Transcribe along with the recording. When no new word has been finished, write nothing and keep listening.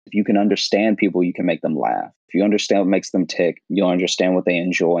If you can understand people, you can make them laugh. If you understand what makes them tick, you'll understand what they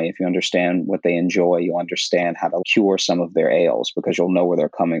enjoy. If you understand what they enjoy, you'll understand how to cure some of their ails because you'll know where they're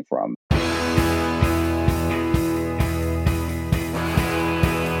coming from.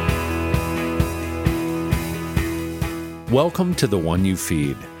 Welcome to The One You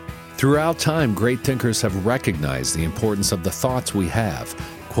Feed. Throughout time, great thinkers have recognized the importance of the thoughts we have.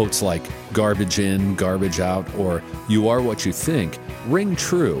 Quotes like garbage in, garbage out, or you are what you think ring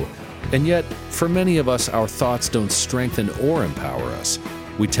true. And yet, for many of us, our thoughts don't strengthen or empower us.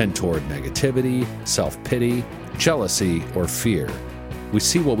 We tend toward negativity, self-pity, jealousy, or fear. We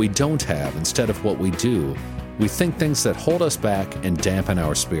see what we don't have instead of what we do. We think things that hold us back and dampen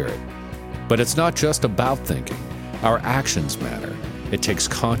our spirit. But it's not just about thinking. Our actions matter. It takes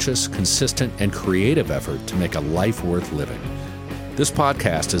conscious, consistent, and creative effort to make a life worth living. This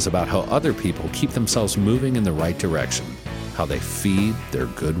podcast is about how other people keep themselves moving in the right direction, how they feed their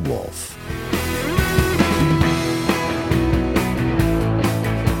good wolf.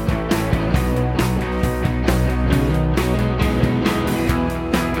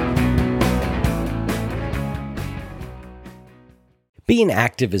 Being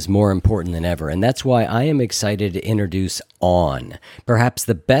active is more important than ever, and that's why I am excited to introduce On, perhaps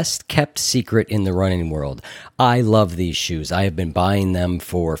the best kept secret in the running world. I love these shoes. I have been buying them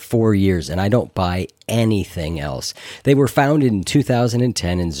for 4 years, and I don't buy anything else. They were founded in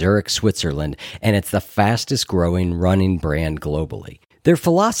 2010 in Zurich, Switzerland, and it's the fastest growing running brand globally. Their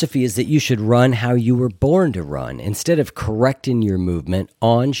philosophy is that you should run how you were born to run. Instead of correcting your movement,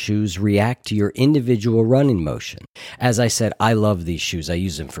 On shoes react to your individual running motion. As I said, I love these shoes. I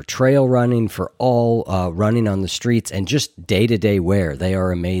use them for trail running, for all running on the streets, and just day-to-day wear. They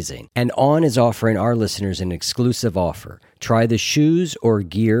are amazing. And On is offering our listeners an exclusive offer. Try the shoes or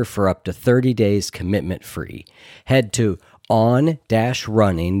gear for up to 30 days commitment-free. Head to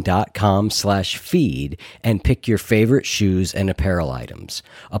on-running.com/feed and pick your favorite shoes and apparel items.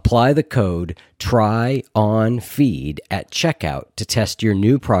 Apply the code TRYONFEED at checkout to test your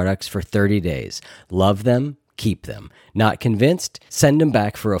new products for 30 days. Love them, keep them. Not convinced? Send them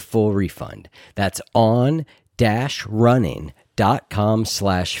back for a full refund. That's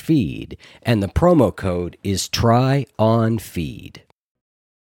on-running.com/feed and the promo code is TRYONFEED.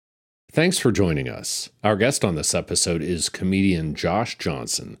 Thanks for joining us. Our guest on this episode is comedian Josh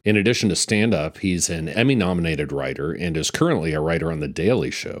Johnson. In addition to stand-up, he's an Emmy-nominated writer and is currently a writer on The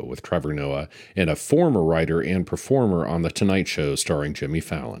Daily Show with Trevor Noah and a former writer and performer on The Tonight Show starring Jimmy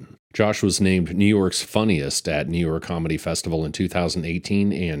Fallon. Josh was named New York's Funniest at New York Comedy Festival in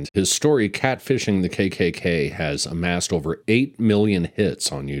 2018, and his story, Catfishing the KKK, has amassed over 8 million hits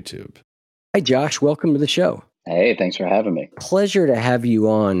on YouTube. Hi, Josh. Welcome to the show. Hey, thanks for having me. Pleasure to have you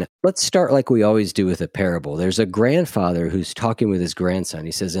on. Let's start like we always do with a parable. There's a grandfather who's talking with his grandson.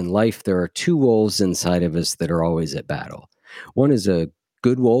 He says, in life, there are two wolves inside of us that are always at battle. One is a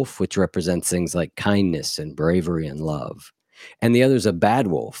good wolf, which represents things like kindness and bravery and love. And the other is a bad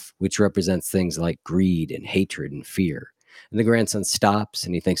wolf, which represents things like greed and hatred and fear. And the grandson stops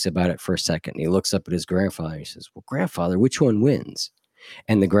and he thinks about it for a second. And he looks up at his grandfather and he says, well, grandfather, which one wins?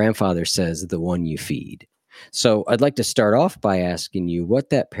 And the grandfather says, the one you feed. So I'd like to start off by asking you what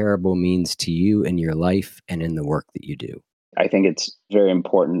that parable means to you in your life and in the work that you do. I think it's very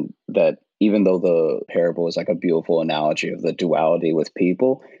important that even though the parable is like a beautiful analogy of the duality with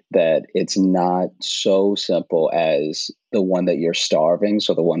people, that it's not so simple as the one that you're starving,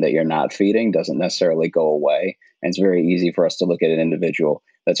 so the one that you're not feeding doesn't necessarily go away. And it's very easy for us to look at an individual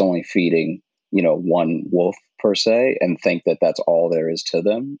that's only feeding, one wolf per se and think that that's all there is to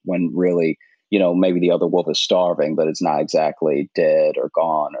them, when really maybe the other wolf is starving, but it's not exactly dead or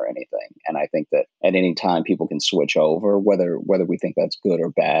gone or anything. And I think that at any time people can switch over, whether we think that's good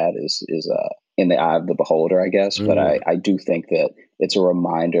or bad is in the eye of the beholder, I guess. Mm. But I do think that it's a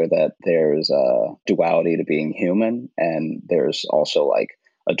reminder that there's a duality to being human, and there's also like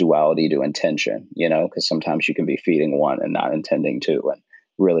a duality to intention, because sometimes you can be feeding one and not intending to, and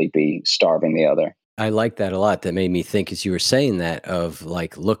really be starving the other. I like that a lot. That made me think, as you were saying that, of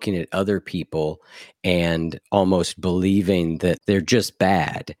like looking at other people and almost believing that they're just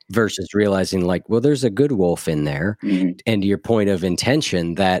bad versus realizing like, well, there's a good wolf in there. Mm-hmm. And to your point of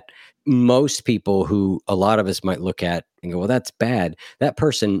intention, that most people who a lot of us might look at and go, well, that's bad. That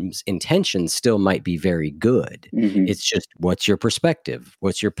person's intention still might be very good. Mm-hmm. It's just, what's your perspective?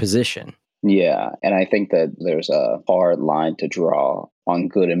 What's your position? Yeah. And I think that there's a hard line to draw on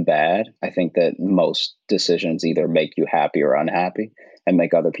good and bad. I think that most decisions either make you happy or unhappy. and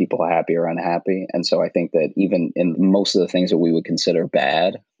make other people happy or unhappy. And so I think that even in most of the things that we would consider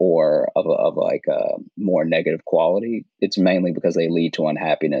bad or of like a more negative quality, it's mainly because they lead to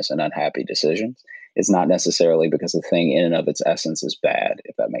unhappiness and unhappy decisions. It's not necessarily because the thing in and of its essence is bad,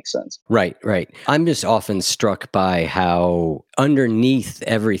 if that makes sense. Right, right. I'm just often struck by how underneath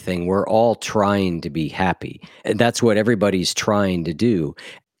everything, we're all trying to be happy. And that's what everybody's trying to do.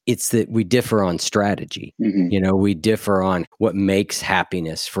 It's that we differ on strategy. Mm-hmm. We differ on what makes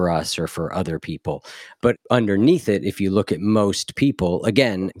happiness for us or for other people. But underneath it, if you look at most people,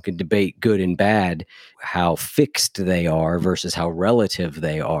 again, you could debate good and bad, how fixed they are versus how relative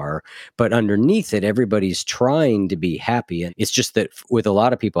they are. But underneath it, everybody's trying to be happy. And it's just that with a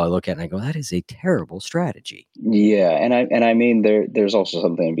lot of people I look at and I go, that is a terrible strategy. Yeah, and I mean there's also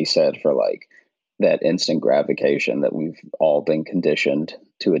something to be said for like that instant gratification that we've all been conditioned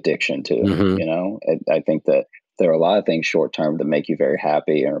to addiction to. Mm-hmm. I think that there are a lot of things short term that make you very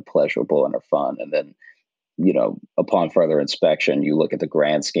happy and are pleasurable and are fun, and then upon further inspection, you look at the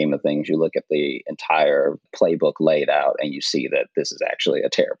grand scheme of things, you look at the entire playbook laid out, and you see that this is actually a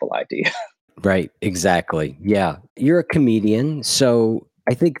terrible idea. Right, exactly. Yeah. You're a comedian. So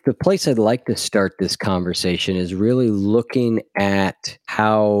I think the place I'd like to start this conversation is really looking at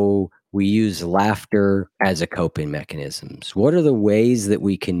how we use laughter as a coping mechanisms. What are the ways that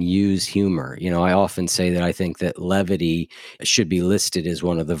we can use humor? I often say that I think that levity should be listed as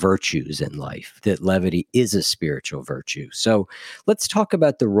one of the virtues in life, that levity is a spiritual virtue. So let's talk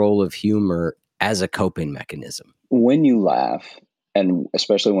about the role of humor as a coping mechanism. When you laugh, and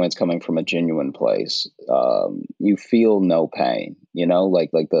especially when it's coming from a genuine place, you feel no pain.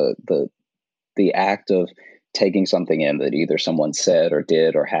 Like the act of taking something in that either someone said or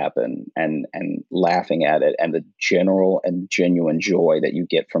did or happened, and laughing at it, and the general and genuine joy that you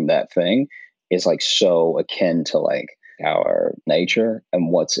get from that thing is like so akin to like our nature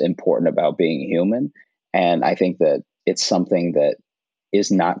and what's important about being human. And I think that it's something that is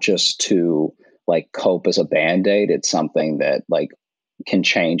not just to like cope as a band-aid. It's something that like can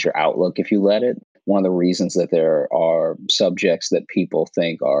change your outlook if you let it. One of the reasons that there are subjects that people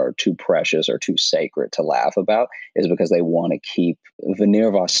think are too precious or too sacred to laugh about is because they want to keep veneer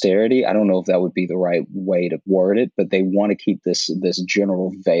of austerity. I don't know if that would be the right way to word it, but they want to keep this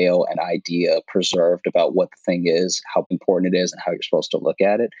general veil and idea preserved about what the thing is, how important it is, and how you're supposed to look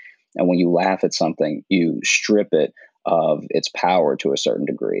at it. And when you laugh at something, you strip it of its power to a certain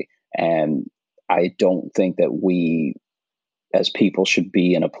degree. And I don't think that we as people should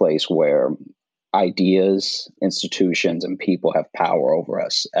be in a place where ideas, institutions, and people have power over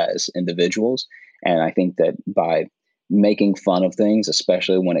us as individuals. And I think that by making fun of things,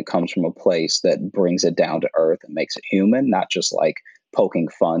 especially when it comes from a place that brings it down to earth and makes it human, not just like poking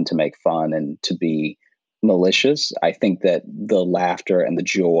fun to make fun and to be malicious, I think that the laughter and the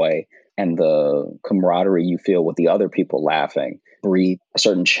joy and the camaraderie you feel with the other people laughing breed a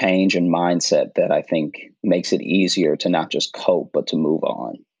certain change in mindset that I think makes it easier to not just cope, but to move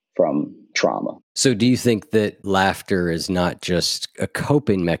on from trauma. So do you think that laughter is not just a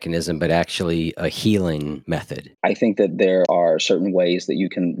coping mechanism, but actually a healing method? I think that there are certain ways that you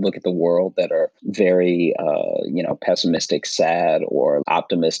can look at the world that are very, pessimistic, sad, or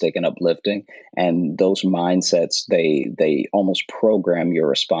optimistic and uplifting. And those mindsets, they almost program your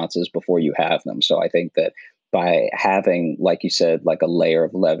responses before you have them. So I think that by having, like you said, like a layer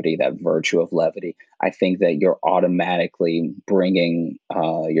of levity, that virtue of levity, I think that you're automatically bringing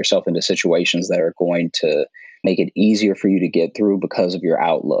yourself into situations that are going to make it easier for you to get through because of your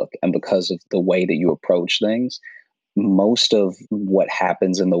outlook and because of the way that you approach things. Most of what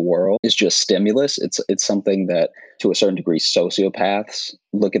happens in the world is just stimulus. It's something that, to a certain degree, sociopaths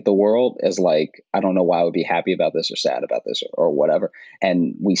look at the world as like, I don't know why I would be happy about this or sad about this or whatever.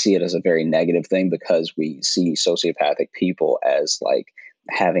 And we see it as a very negative thing because we see sociopathic people as like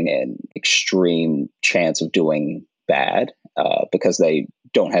having an extreme chance of doing bad because they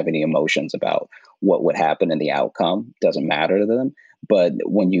don't have any emotions about what would happen and the outcome doesn't matter to them. But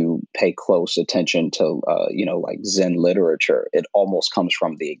when you pay close attention to, like Zen literature, it almost comes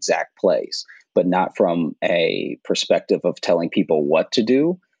from the exact place, but not from a perspective of telling people what to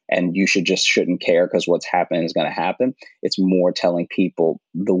do. And you shouldn't care because what's happening is going to happen. It's more telling people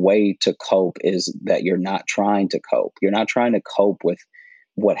the way to cope is that you're not trying to cope. You're not trying to cope with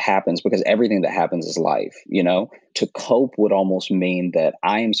what happens because everything that happens is life. To cope would almost mean that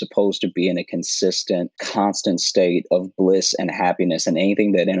I am supposed to be in a consistent, constant state of bliss and happiness, and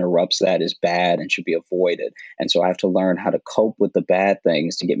anything that interrupts that is bad and should be avoided. And so I have to learn how to cope with the bad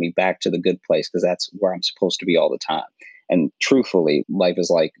things to get me back to the good place because that's where I'm supposed to be all the time. And truthfully, life is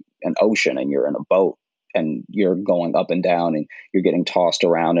like an ocean and you're in a boat and you're going up and down and you're getting tossed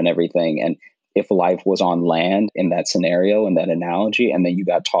around and everything. And if life was on land in that scenario, in that analogy, and then you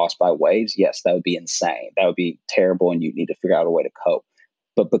got tossed by waves, yes, that would be insane. That would be terrible. And you need to figure out a way to cope.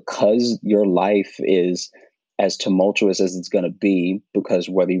 But because your life is as tumultuous as it's going to be, because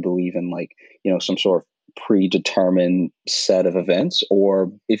whether you believe in like, some sort of predetermined set of events,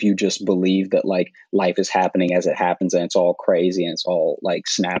 or if you just believe that like life is happening as it happens and it's all crazy and it's all like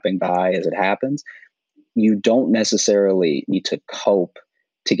snapping by as it happens, you don't necessarily need to cope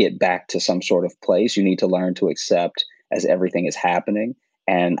to get back to some sort of place. You need to learn to accept as everything is happening.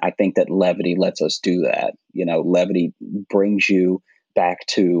 And I think that levity lets us do that. Levity brings you back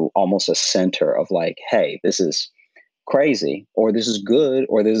to almost a center of like, hey, this is crazy, or this is good,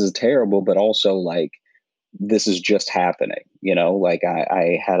 or this is terrible, but also like, this is just happening. Like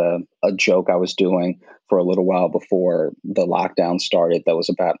I had a joke I was doing for a little while before the lockdown started that was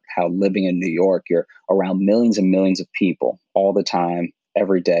about how living in New York, you're around millions and millions of people all the time,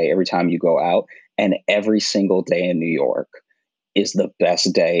 every day, every time you go out. And every single day in New York is the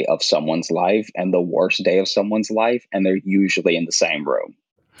best day of someone's life and the worst day of someone's life. And they're usually in the same room.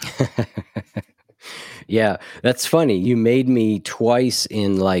 Yeah, that's funny. You made me twice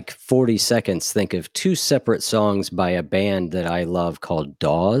in like 40 seconds think of two separate songs by a band that I love called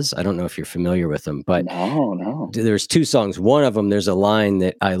Dawes. I don't know if you're familiar with them, but no. There's two songs. One of them, there's a line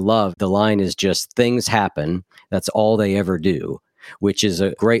that I love. The line is just, things happen. That's all they ever do, which is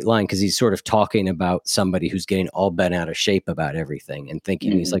a great line because he's sort of talking about somebody who's getting all bent out of shape about everything and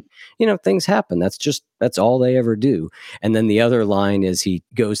thinking, he's like, things happen. That's all they ever do. And then the other line is he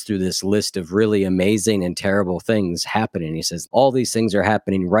goes through this list of really amazing and terrible things happening. He says, all these things are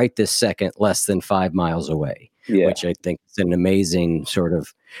happening right this second, less than 5 miles away. Yeah. Which I think is an amazing sort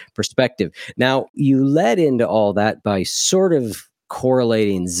of perspective. Now, you led into all that by sort of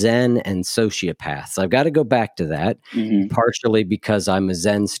correlating Zen and sociopaths. I've got to go back to that, partially because I'm a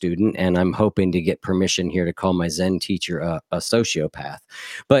Zen student and I'm hoping to get permission here to call my Zen teacher a sociopath.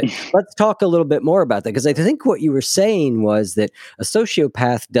 But let's talk a little bit more about that, because I think what you were saying was that a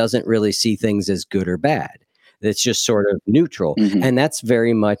sociopath doesn't really see things as good or bad. It's just sort of neutral. And that's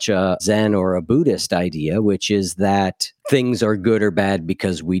very much a Zen or a Buddhist idea, which is that things are good or bad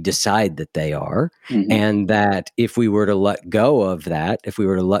because we decide that they are. And that if we were to let go of that, if we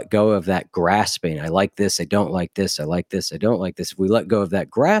were to let go of that grasping, I like this, I don't like this, I like this, I don't like this. If we let go of that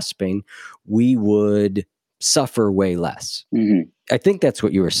grasping, we would suffer way less. I think that's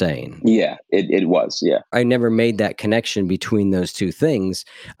what you were saying. Yeah, it was. Yeah. I never made that connection between those two things.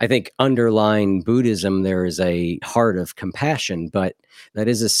 I think underlying Buddhism, there is a heart of compassion, but that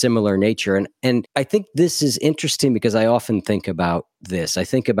is a similar nature. And I think this is interesting because I often think about this. I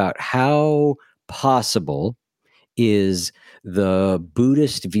think about how possible is the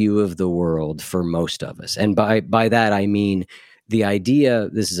Buddhist view of the world for most of us. And by that, I mean, the idea,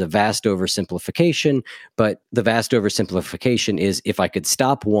 this is a vast oversimplification, but the vast oversimplification is if I could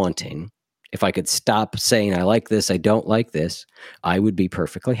stop wanting, if I could stop saying, I like this, I don't like this, I would be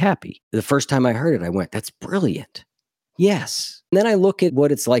perfectly happy. The first time I heard it, I went, that's brilliant. Yes. And then I look at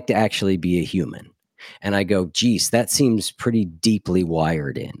what it's like to actually be a human. And I go, geez, that seems pretty deeply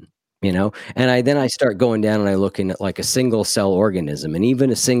wired in. And I start going down and I look at like a single cell organism, and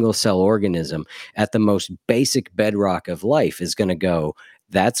even a single cell organism at the most basic bedrock of life is going to go,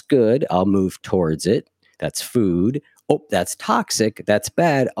 that's good, I'll move towards it. That's food. Oh, that's toxic. That's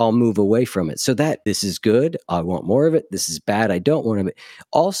bad. I'll move away from it. So that this is good, I want more of it. This is bad, I don't want it.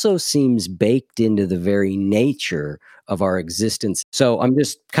 Also seems baked into the very nature of our existence. So I'm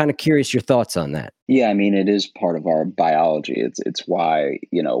just kind of curious your thoughts on that. Yeah, I mean, it is part of our biology. It's why,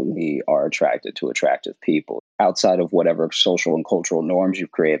 we are attracted to attractive people. Outside of whatever social and cultural norms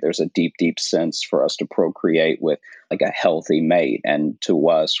you've created, there's a deep, deep sense for us to procreate with like a healthy mate. And to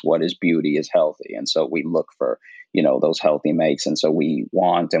us, what is beauty is healthy. And so we look for, those healthy mates. And so we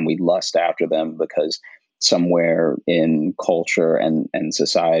want and we lust after them because somewhere in culture and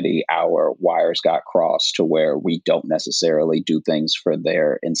society, our wires got crossed to where we don't necessarily do things for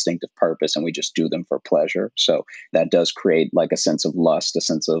their instinctive purpose and we just do them for pleasure. So that does create like a sense of lust, a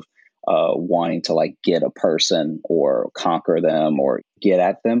sense of wanting to like get a person or conquer them or get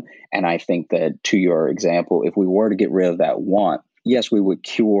at them. And I think that to your example, if we were to get rid of that want, yes, we would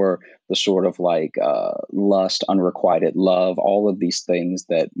cure the sort of like lust, unrequited love, all of these things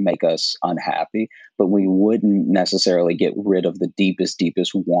that make us unhappy, but we wouldn't necessarily get rid of the deepest,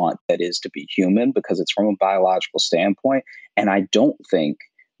 deepest want that is to be human because it's from a biological standpoint. And I don't think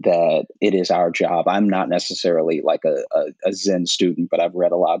that it is our job. I'm not necessarily like a Zen student, but I've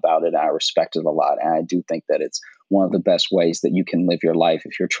read a lot about it and I respect it a lot. And I do think that it's one of the best ways that you can live your life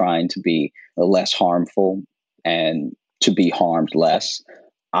if you're trying to be less harmful and to be harmed less.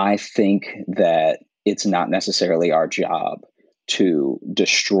 I think that it's not necessarily our job to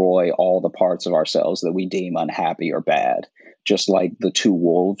destroy all the parts of ourselves that we deem unhappy or bad. Just like the two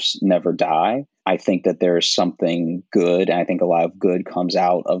wolves never die, I think that there is something good. And I think a lot of good comes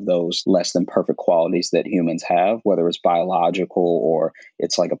out of those less than perfect qualities that humans have, whether it's biological or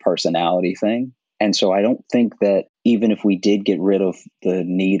it's like a personality thing. And so I don't think that even if we did get rid of the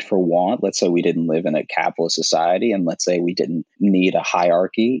need for want, let's say we didn't live in a capitalist society, and let's say we didn't need a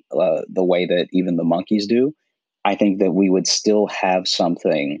hierarchy the way that even the monkeys do, I think that we would still have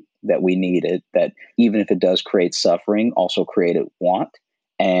something that we needed that, even if it does create suffering, also created want.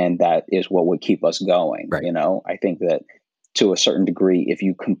 And that is what would keep us going. Right. You know, I think that to a certain degree, if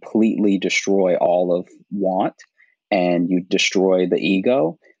you completely destroy all of want and you destroy the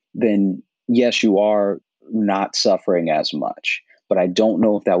ego, then yes, you are not suffering as much. But I don't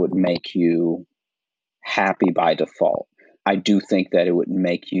know if that would make you happy by default. I do think that it would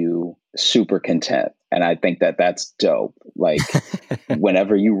make you super content. And I think that that's dope. Like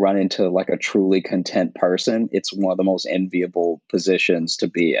whenever you run into like a truly content person, it's one of the most enviable positions to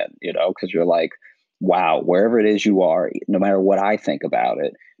be in, you know, because you're like, wow, wherever it is you are, no matter what I think about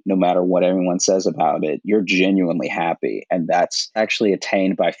it, no matter what everyone says about it, you're genuinely happy. And that's actually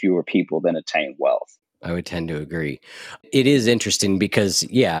attained by fewer people than attain wealth. I would tend to agree. It is interesting because,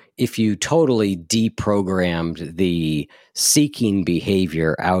 yeah, if you totally deprogrammed the seeking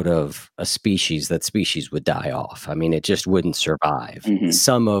behavior out of a species, that species would die off. I mean, it just wouldn't survive. Mm-hmm.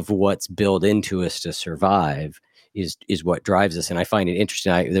 Some of what's built into us to survive is what drives us. And I find it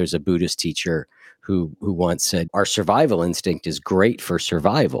interesting. There's a Buddhist teacher who once said, our survival instinct is great for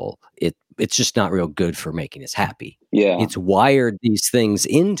survival. It's just not real good for making us happy. Yeah. It's wired these things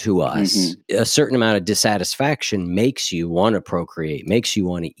into us. Mm-hmm. A certain amount of dissatisfaction makes you want to procreate, makes you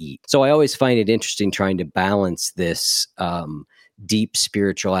want to eat. So I always find it interesting trying to balance this deep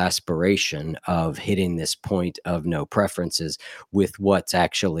spiritual aspiration of hitting this point of no preferences with what's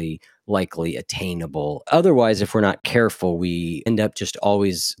actually likely attainable. Otherwise, if we're not careful, we end up just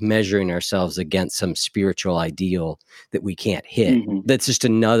always measuring ourselves against some spiritual ideal that we can't hit. Mm-hmm. That's just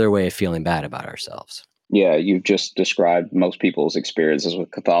another way of feeling bad about ourselves. Yeah, you've just described most people's experiences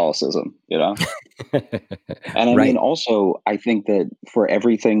with Catholicism, you know? And I mean, also, I think that for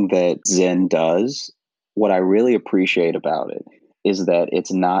everything that Zen does, what I really appreciate about it is that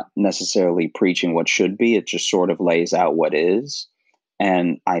it's not necessarily preaching what should be. It just sort of lays out what is.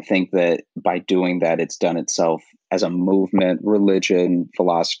 And I think that by doing that, it's done itself as a movement, religion,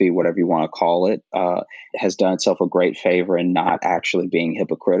 philosophy, whatever you want to call it, has done itself a great favor in not actually being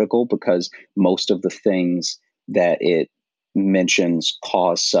hypocritical, because most of the things that it mentions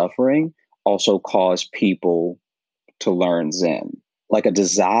cause suffering also cause people to learn Zen. Like a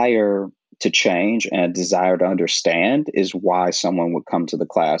desire to change and a desire to understand is why someone would come to the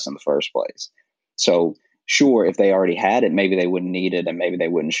class in the first place. So sure, if they already had it, maybe they wouldn't need it and maybe they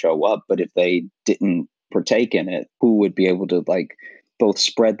wouldn't show up. But if they didn't partake in it, who would be able to like both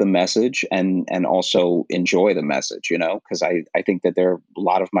spread the message and also enjoy the message, you know? Because I think that there are a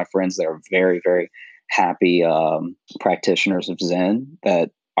lot of my friends that are very, very happy practitioners of Zen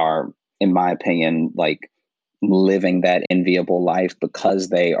that are, in my opinion, like living that enviable life because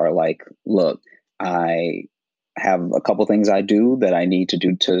they are like, look, I have a couple things I do that I need to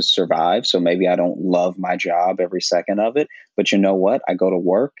do to survive. So maybe I don't love my job every second of it, but you know what? I go to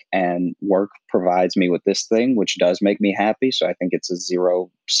work and work provides me with this thing, which does make me happy. So I think it's a zero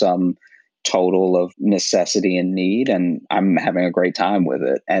sum total of necessity and need, and I'm having a great time with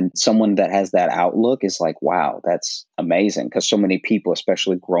it. And someone that has that outlook is like, wow, that's amazing. Because so many people,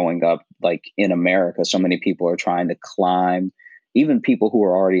 especially growing up like in America, so many people are trying to climb. Even people who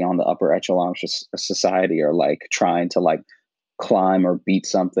are already on the upper echelon of society are like trying to like climb or beat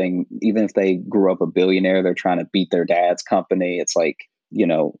something. Even if they grew up a billionaire, they're trying to beat their dad's company. It's like, you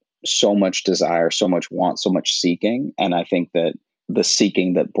know, so much desire, so much want, so much seeking. And I think that the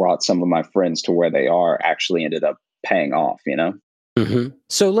seeking that brought some of my friends to where they are actually ended up paying off, you know? Mm-hmm.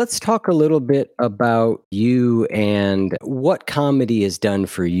 So let's talk a little bit about you and what comedy has done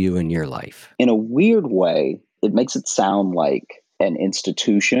for you in your life. In a weird way, it makes it sound like an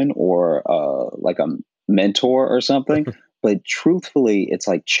institution or like a mentor or something. But truthfully, it's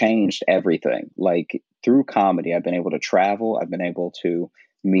like changed everything. Like through comedy, I've been able to travel. I've been able to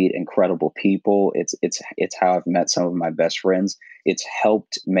meet incredible people. It's how I've met some of my best friends. It's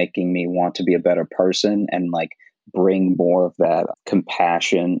helped making me want to be a better person and like bring more of that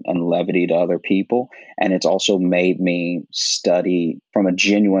compassion and levity to other people. And it's also made me study from a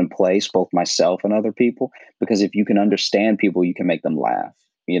genuine place, both myself and other people, because if you can understand people, you can make them laugh.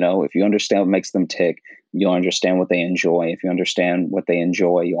 If you understand what makes them tick, you'll understand what they enjoy. If you understand what they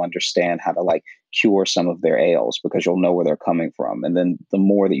enjoy, you'll understand how to like cure some of their ails because you'll know where they're coming from. And then the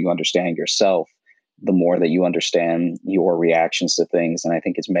more that you understand yourself, the more that you understand your reactions to things. And I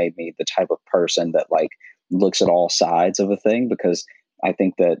think it's made me the type of person that like looks at all sides of a thing, because I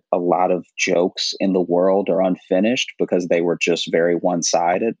think that a lot of jokes in the world are unfinished because they were just very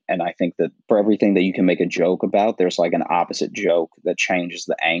one-sided. And I think that for everything that you can make a joke about, there's like an opposite joke that changes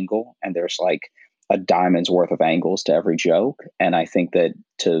the angle. And there's like a diamond's worth of angles to every joke. And I think that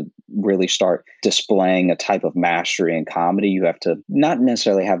to really start displaying a type of mastery in comedy, you have to not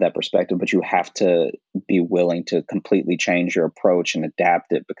necessarily have that perspective, but you have to be willing to completely change your approach and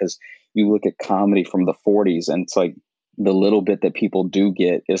adapt it. Because you look at comedy from the 40s and it's like, the little bit that people do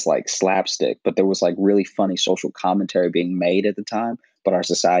get is like slapstick, but there was like really funny social commentary being made at the time. But our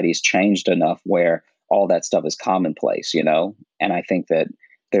society's changed enough where all that stuff is commonplace, And I think that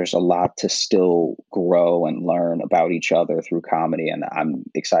there's a lot to still grow and learn about each other through comedy. And I'm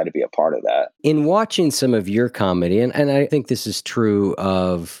excited to be a part of that. In watching some of your comedy, and I think this is true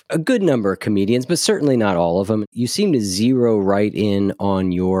of a good number of comedians, but certainly not all of them, you seem to zero right in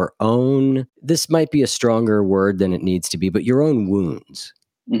on your own, this might be a stronger word than it needs to be, but your own wounds.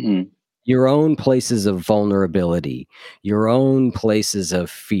 Mm-hmm. Your own places of vulnerability, your own places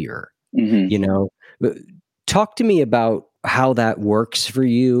of fear. Mm-hmm. Talk to me about how that works for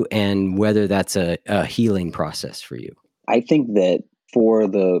you and whether that's a healing process for you. I think that for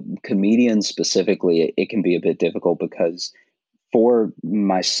the comedians specifically, it can be a bit difficult because for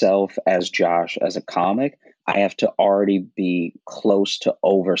myself as Josh, as a comic, I have to already be close to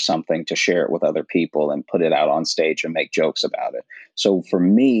over something to share it with other people and put it out on stage and make jokes about it. So for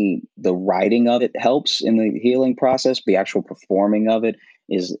me, the writing of it helps in the healing process. The actual performing of it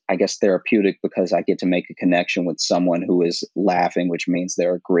is, I guess, therapeutic because I get to make a connection with someone who is laughing, which means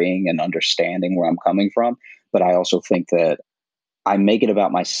they're agreeing and understanding where I'm coming from. But I also think that I make it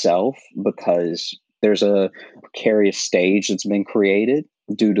about myself because there's a precarious stage that's been created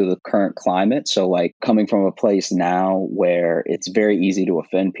due to the current climate. So like coming from a place now where it's very easy to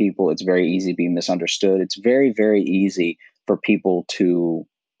offend people, it's very easy to be misunderstood. It's very, very easy for people to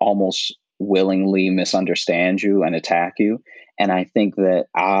almost willingly misunderstand you and attack you. And I think that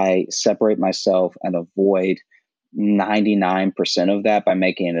I separate myself and avoid 99% of that by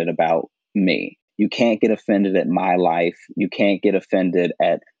making it about me. You can't get offended at my life. You can't get offended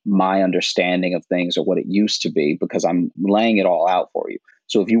at my understanding of things or what it used to be because I'm laying it all out for you.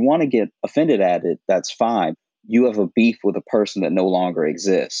 So if you want to get offended at it, that's fine. You have a beef with a person that no longer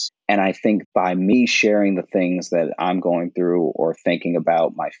exists. And I think by me sharing the things that I'm going through or thinking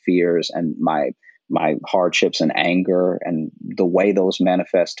about my fears and my hardships and anger and the way those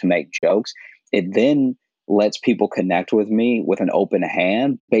manifest to make jokes, it then lets people connect with me with an open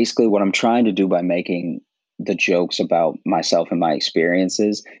hand. Basically, what I'm trying to do by making the jokes about myself and my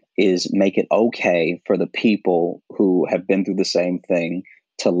experiences is make it okay for the people who have been through the same thing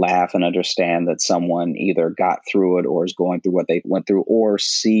to laugh and understand that someone either got through it or is going through what they went through or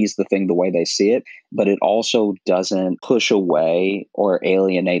sees the thing the way they see it. But it also doesn't push away or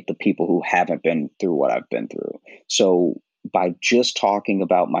alienate the people who haven't been through what I've been through. So by just talking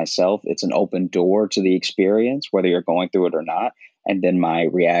about myself, it's an open door to the experience, whether you're going through it or not, and then my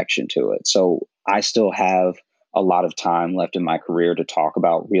reaction to it. So I still have a lot of time left in my career to talk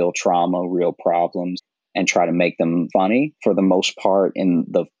about real trauma, real problems, and try to make them funny. For the most part, in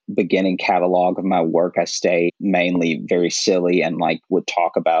the beginning catalog of my work, I stay mainly very silly and like would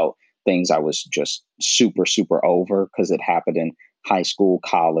talk about things I was just super, super over because it happened in high school,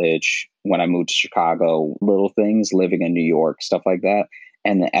 college, when I moved to Chicago, little things, living in New York, stuff like that.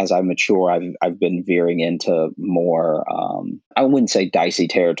 And as I mature, I've been veering into more, I wouldn't say dicey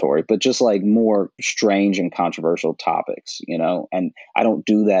territory, but just like more strange and controversial topics, and I don't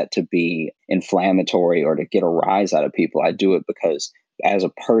do that to be inflammatory or to get a rise out of people. I do it because as a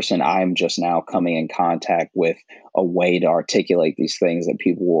person, I'm just now coming in contact with a way to articulate these things that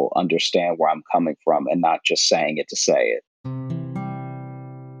people will understand where I'm coming from and not just saying it to say it.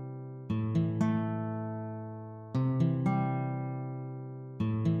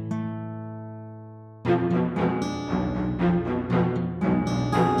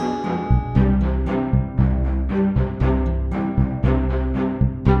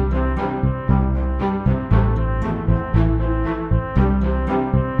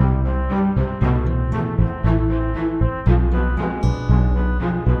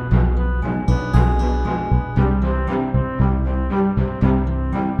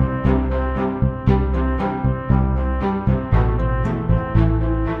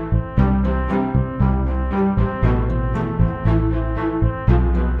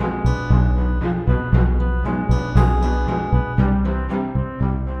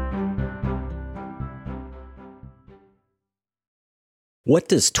 What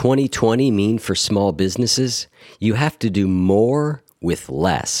does 2020 mean for small businesses? You have to do more with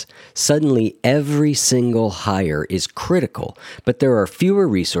less. Suddenly, every single hire is critical, but there are fewer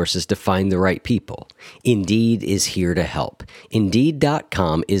resources to find the right people. Indeed is here to help.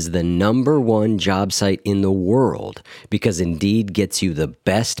 Indeed.com is the #1 job site in the world because Indeed gets you the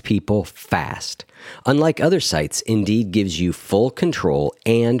best people fast. Unlike other sites, Indeed gives you full control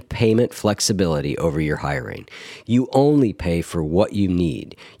and payment flexibility over your hiring. You only pay for what you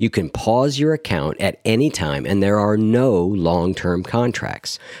need. You can pause your account at any time, and there are no long-term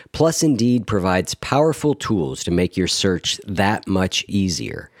contracts. Plus, Indeed provides powerful tools to make your search that much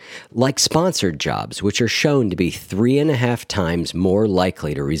easier, like sponsored jobs, which are shown to be 3.5 times more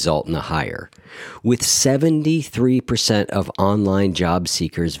likely to result in a hire. With 73% of online job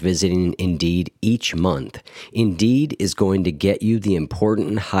seekers visiting Indeed each month, Indeed is going to get you the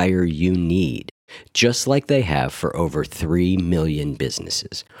important hire you need, just like they have for over 3 million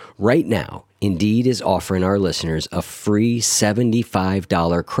businesses. Right now, Indeed is offering our listeners a free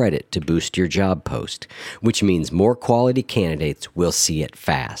 $75 credit to boost your job post, which means more quality candidates will see it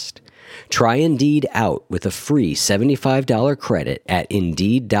fast. Try Indeed out with a free $75 credit at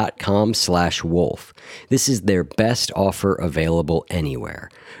Indeed.com/Wolf. This is their best offer available anywhere.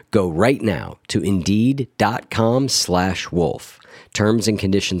 Go right now to Indeed.com/Wolf. Terms and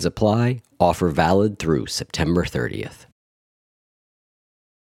conditions apply. Offer valid through September 30th.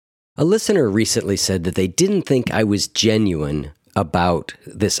 A listener recently said that they didn't think I was genuine about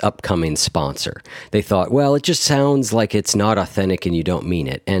this upcoming sponsor. They thought, well, it just sounds like it's not authentic and you don't mean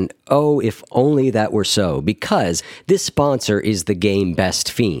it. And oh, if only that were so, because this sponsor is the game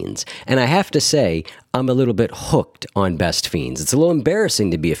Best Fiends. And I have to say, I'm a little bit hooked on Best Fiends. It's a little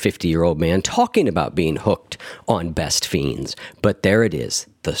embarrassing to be a 50-year-old man talking about being hooked on Best Fiends. But there it is,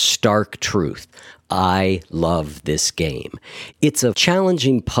 the stark truth. I love this game. It's a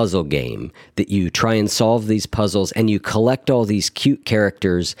challenging puzzle game that you try and solve these puzzles and you collect all these cute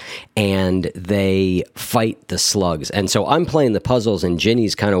characters and they fight the slugs. And so I'm playing the puzzles and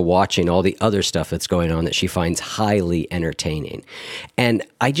Jenny's kind of watching all the other stuff that's going on that she finds highly entertaining. And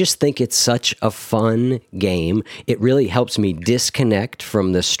I just think it's such a fun game. It really helps me disconnect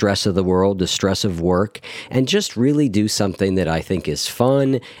from the stress of the world, the stress of work, and just really do something that I think is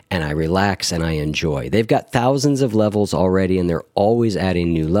fun and I relax and I enjoy. They've got thousands of levels already, and they're always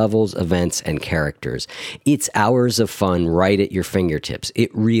adding new levels, events, and characters. It's hours of fun right at your fingertips.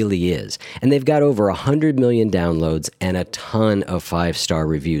 It really is. And they've got over 100 million downloads and a ton of 5-star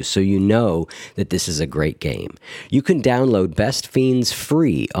reviews, so you know that this is a great game. You can download Best Fiends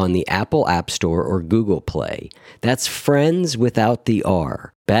free on the Apple App Store or Google Play. That's friends without the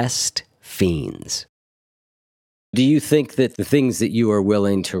R. Best Fiends. Do you think that the things that you are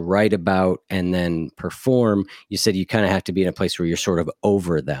willing to write about and then perform, you said you kind of have to be in a place where you're sort of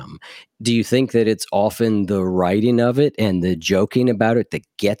over them. Do you think that it's often the writing of it and the joking about it that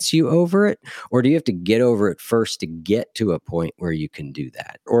gets you over it? Or do you have to get over it first to get to a point where you can do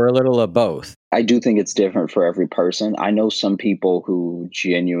that? Or a little of both? I do think it's different for every person. I know some people who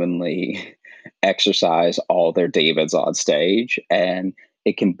genuinely exercise all their Davids on stage, and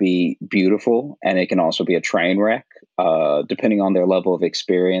it can be beautiful and it can also be a train wreck, depending on their level of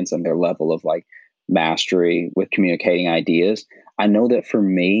experience and their level of like mastery with communicating ideas. I know that for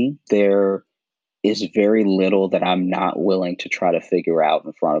me, there is very little that I'm not willing to try to figure out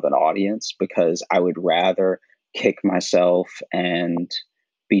in front of an audience because I would rather kick myself and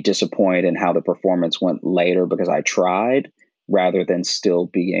be disappointed in how the performance went later because I tried rather than still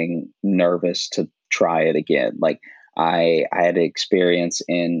being nervous to try it again. Like, I had an experience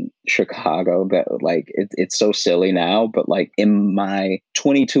in Chicago that like it's so silly now, but like in my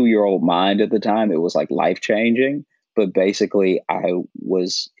 22-year-old mind at the time, it was like life changing. But basically, I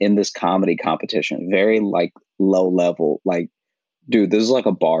was in this comedy competition, very like low level. Like, dude, this is like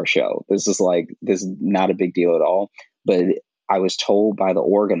a bar show. This is not a big deal at all. But I was told by the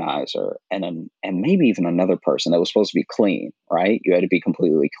organizer and maybe even another person that was supposed to be clean, right? You had to be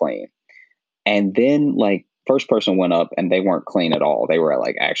completely clean. And then like first person went up and they weren't clean at all. They were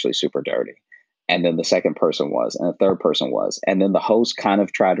like actually super dirty. And then the second person was, and the third person was. And then the host kind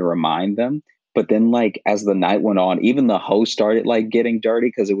of tried to remind them. But then like as the night went on, even the host started like getting dirty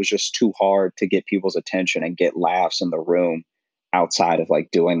because it was just too hard to get people's attention and get laughs in the room outside of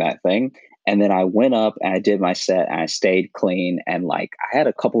like doing that thing. And then I went up and I did my set and I stayed clean. And like I had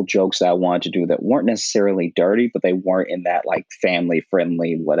a couple jokes that I wanted to do that weren't necessarily dirty, but they weren't in that like family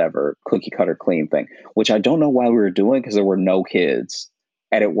friendly, whatever, cookie cutter clean thing, which I don't know why we were doing because there were no kids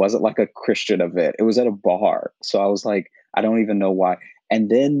and it wasn't like a Christian event. It was at a bar. So I was like, I don't even know why. And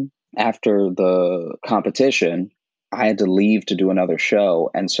then after the competition, I had to leave to do another show.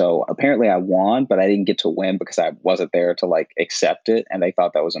 And so apparently I won, but I didn't get to win because I wasn't there to like accept it. And they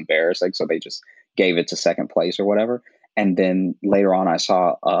thought that was embarrassing. So they just gave it to second place or whatever. And then later on, I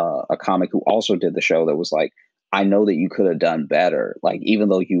saw a comic who also did the show that was like, I know that you could have done better. Like, even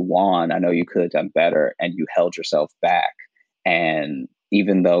though you won, I know you could have done better and you held yourself back. And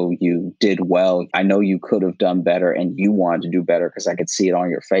even though you did well, I know you could have done better and you wanted to do better because I could see it on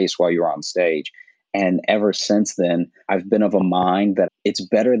your face while you were on stage. And ever since then, I've been of a mind that it's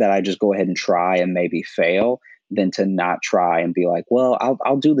better that I just go ahead and try and maybe fail than to not try and be like, well,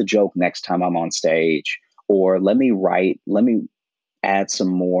 I'll do the joke next time I'm on stage, or let me add some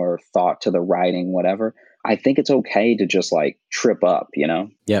more thought to the writing, whatever. I think it's okay to just like trip up, you know?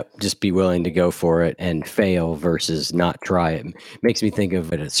 Yep. Just be willing to go for it and fail versus not try it. Makes me think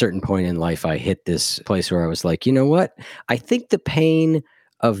of at a certain point in life, I hit this place where I was like, you know what? I think the pain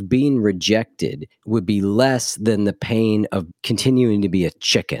of being rejected would be less than the pain of continuing to be a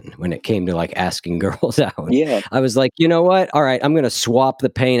chicken when it came to like asking girls out. Yeah. I was like, you know what? All right, I'm going to swap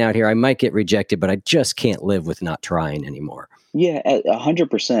the pain out here. I might get rejected, but I just can't live with not trying anymore. Yeah,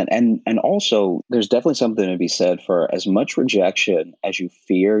 100%. And also there's definitely something to be said for as much rejection as you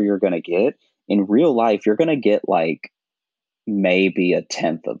fear you're going to get in real life, you're going to get like maybe a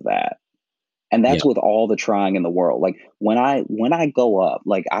tenth of that. And Yeah. that's with all the trying in the world. Like when I go up,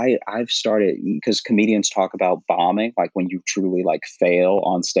 like I've started, because comedians talk about bombing, like when you truly like fail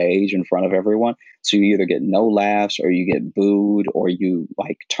on stage in front of everyone. So you either get no laughs or you get booed or you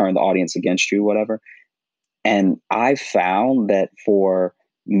like turn the audience against you, whatever. And I found that for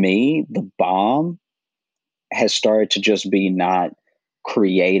me, the bomb has started to just be not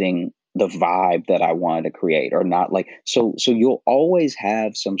creating the vibe that I wanted to create, or not like, so you'll always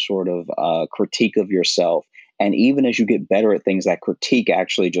have some sort of critique of yourself. And even as you get better at things, that critique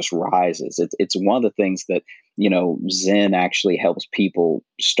actually just rises. It's one of the things that, Zen actually helps people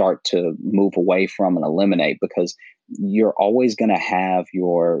start to move away from and eliminate, because you're always going to have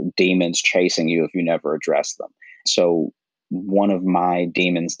your demons chasing you if you never address them. So one of my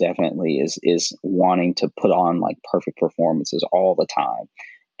demons definitely is wanting to put on like perfect performances all the time.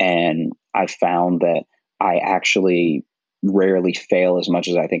 And I found that I actually rarely fail as much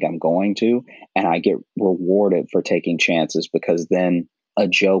as I think I'm going to. And I get rewarded for taking chances, because then a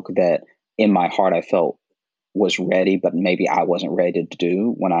joke that in my heart I felt was ready, but maybe I wasn't ready to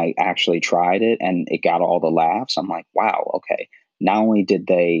do, when I actually tried it and it got all the laughs, I'm like, wow, okay. Not only did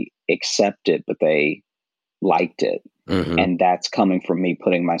they accept it, but they liked it. Mm-hmm. And that's coming from me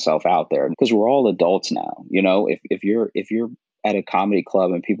putting myself out there, because we're all adults now. If you're at a comedy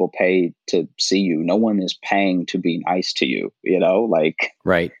club and people pay to see you, no one is paying to be nice to you, like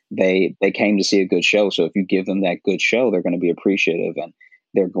Right. they came to see a good show. So if you give them that good show, they're going to be appreciative, and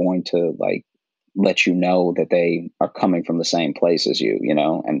they're going to like let you know that they are coming from the same place as you.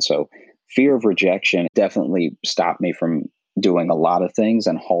 And so fear of rejection definitely stopped me from doing a lot of things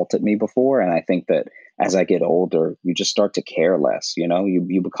and halted me before. And I think that as I get older, you just start to care less.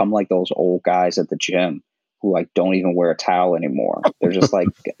 You become like those old guys at the gym who like don't even wear a towel anymore. They're just like,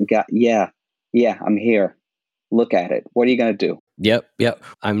 yeah, I'm here. Look at it. What are you going to do? Yep.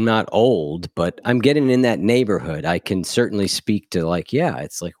 I'm not old, but I'm getting in that neighborhood. I can certainly speak to like, yeah,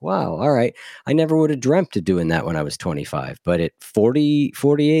 it's like, wow, all right. I never would have dreamt of doing that when I was 25, but at 40,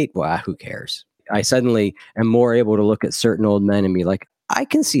 48, well, who cares? I suddenly am more able to look at certain old men and be like, I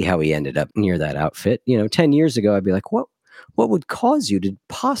can see how he ended up near that outfit. 10 years ago, I'd be like, what would cause you to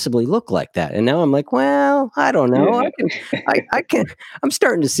possibly look like that? And now I'm like, well, I don't know. Yeah. I can, I'm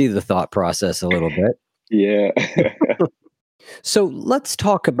starting to see the thought process a little bit. Yeah. So let's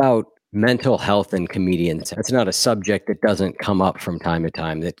talk about mental health and comedians. It's not a subject that doesn't come up from time to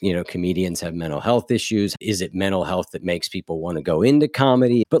time, that, comedians have mental health issues. Is it mental health that makes people want to go into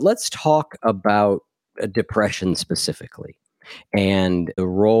comedy? But let's talk about depression specifically, and the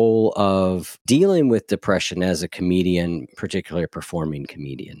role of dealing with depression as a comedian, particularly a performing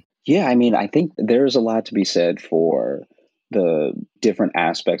comedian. Yeah, I mean, I think there's a lot to be said for the different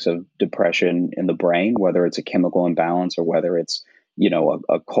aspects of depression in the brain, whether it's a chemical imbalance or whether it's,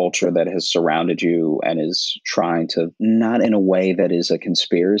 a culture that has surrounded you and is trying to, not in a way that is a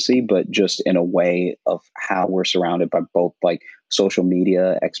conspiracy, but just in a way of how we're surrounded by both like social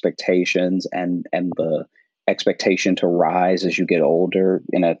media expectations and the expectation to rise as you get older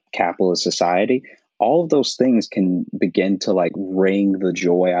in a capitalist society. All of those things can begin to like wring the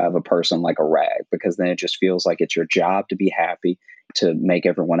joy out of a person like a rag, because then it just feels like it's your job to be happy, to make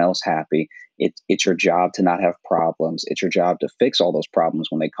everyone else happy. It's your job to not have problems. It's your job to fix all those problems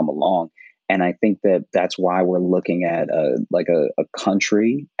when they come along. And I think that that's why we're looking at a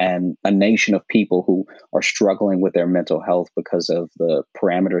country and a nation of people who are struggling with their mental health because of the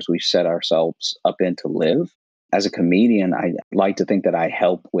parameters we've set ourselves up in to live. As a comedian, I like to think that I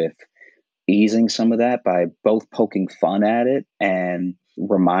help with easing some of that by both poking fun at it and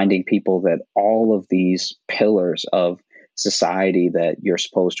reminding people that all of these pillars of society that you're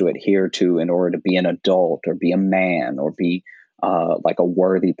supposed to adhere to in order to be an adult or be a man or be like a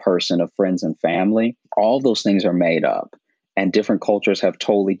worthy person of friends and family, all those things are made up. And different cultures have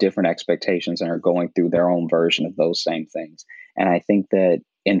totally different expectations and are going through their own version of those same things. And I think that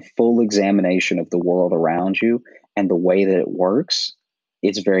in full examination of the world around you and the way that it works,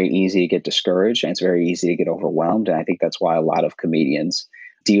 it's very easy to get discouraged and it's very easy to get overwhelmed. And I think that's why a lot of comedians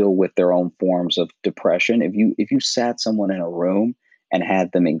deal with their own forms of depression. If you sat someone in a room and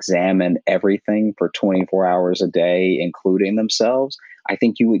had them examine everything for 24 hours a day, including themselves, I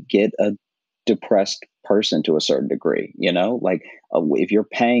think you would get a depressed person to a certain degree. Like if you're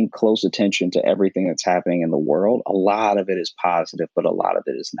paying close attention to everything that's happening in the world, a lot of it is positive, but a lot of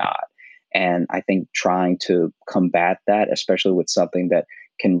it is not. And I think trying to combat that, especially with something that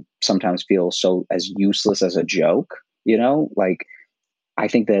can sometimes feel so as useless as a joke, like I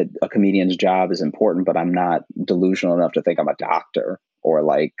think that a comedian's job is important, but I'm not delusional enough to think I'm a doctor or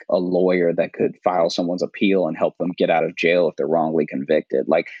like a lawyer that could file someone's appeal and help them get out of jail if they're wrongly convicted.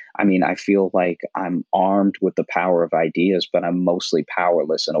 Like, I mean, I feel like I'm armed with the power of ideas, but I'm mostly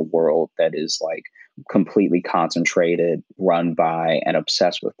powerless in a world that is like completely concentrated, run by, and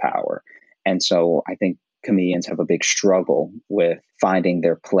obsessed with power. And so I think comedians have a big struggle with finding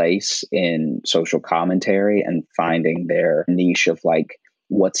their place in social commentary and finding their niche of like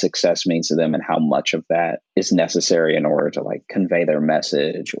what success means to them and how much of that is necessary in order to like convey their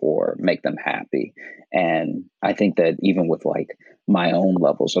message or make them happy. And I think that even with like my own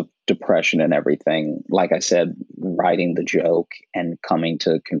levels of depression and everything, like I said, writing the joke and coming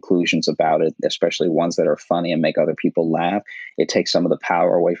to conclusions about it, especially ones that are funny and make other people laugh, it takes some of the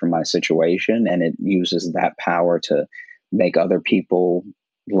power away from my situation and it uses that power to make other people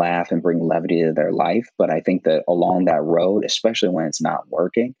laugh and bring levity to their life. But I think that along that road, especially when it's not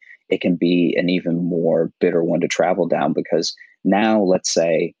working, it can be an even more bitter one to travel down because now, let's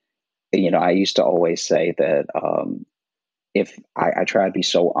say, I used to always say that if I try to be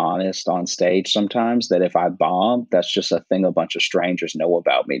so honest on stage sometimes that if I bomb, that's just a thing a bunch of strangers know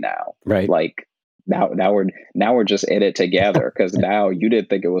about me now. Right. Like now we're just in it together because now you didn't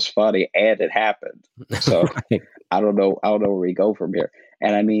think it was funny and it happened. So Right. I don't know where we go from here.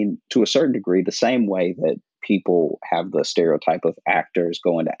 And I mean, to a certain degree, the same way that people have the stereotype of actors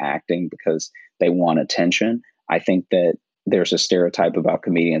go into acting because they want attention, I think that there's a stereotype about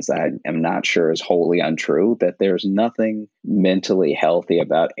comedians that I am not sure is wholly untrue, that there's nothing mentally healthy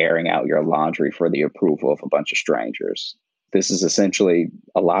about airing out your laundry for the approval of a bunch of strangers. This is essentially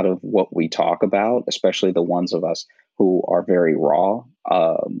a lot of what we talk about, especially the ones of us who are very raw,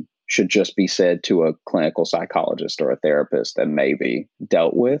 should just be said to a clinical psychologist or a therapist that may be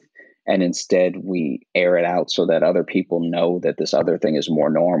dealt with. And instead, we air it out so that other people know that this other thing is more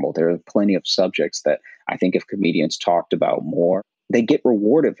normal. There are plenty of subjects that I think if comedians talked about more, they get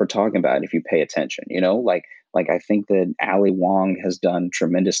rewarded for talking about it if you pay attention. Like I think that Ali Wong has done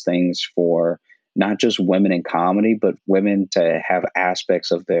tremendous things for not just women in comedy, but women to have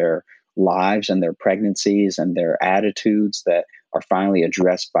aspects of their lives and their pregnancies and their attitudes that are finally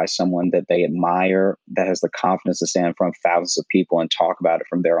addressed by someone that they admire, that has the confidence to stand in front of thousands of people and talk about it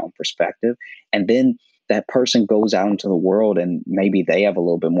from their own perspective. And then that person goes out into the world and maybe they have a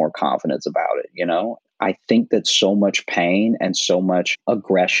little bit more confidence about it. I think that so much pain and so much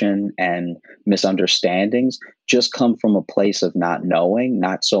aggression and misunderstandings just come from a place of not knowing,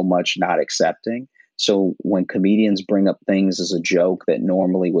 not so much not accepting. So when comedians bring up things as a joke that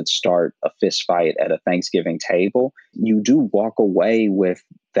normally would start a fist fight at a Thanksgiving table, you do walk away with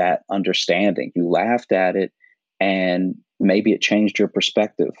that understanding. You laughed at it and maybe it changed your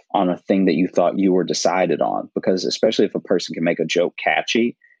perspective on a thing that you thought you were decided on. Because especially if a person can make a joke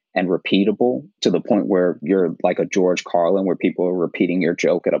catchy and repeatable to the point where you're like a George Carlin, where people are repeating your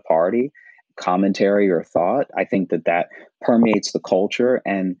joke at a party, commentary or thought, I think that permeates the culture.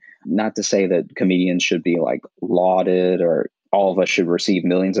 And not to say that comedians should be like lauded or all of us should receive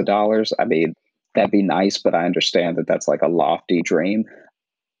millions of dollars. I mean, that'd be nice, but I understand that that's like a lofty dream.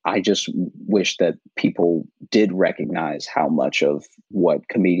 I just wish that people did recognize how much of what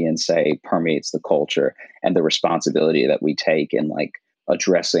comedians say permeates the culture and the responsibility that we take in like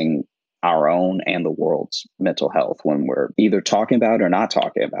addressing our own and the world's mental health when we're either talking about it or not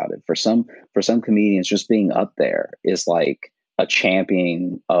talking about it. For some comedians, just being up there is like a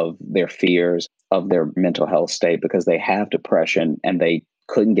champion of their fears, of their mental health state because they have depression and they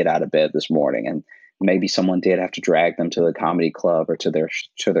couldn't get out of bed this morning. And maybe someone did have to drag them to the comedy club or to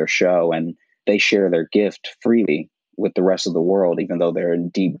their show, and they share their gift freely with the rest of the world, even though they're in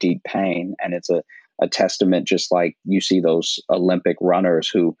deep, deep pain. And it's a testament, just like you see those Olympic runners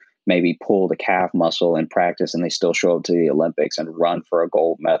who maybe pull the calf muscle in practice and they still show up to the Olympics and run for a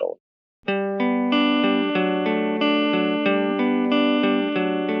gold medal.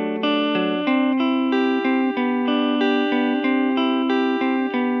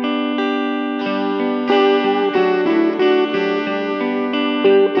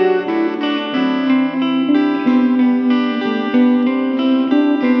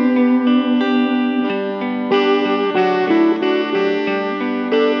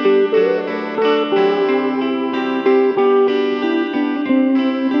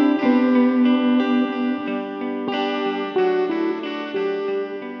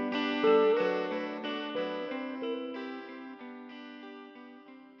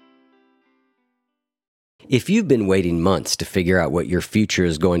 If you've been waiting months to figure out what your future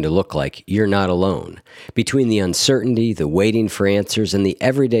is going to look like, you're not alone. Between the uncertainty, the waiting for answers, and the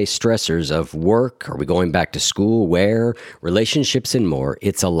everyday stressors of work, are we going back to school, where, relationships, and more,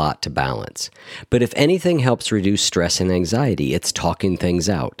 it's a lot to balance. But if anything helps reduce stress and anxiety, it's talking things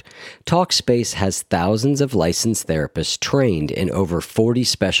out. Talkspace has thousands of licensed therapists trained in over 40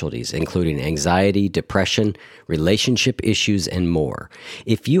 specialties, including anxiety, depression, relationship issues, and more.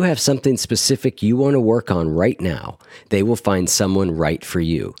 If you have something specific you want to work on right now, they will find someone right for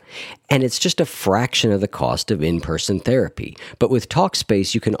you. And it's just a fraction of the cost of in-person therapy. But with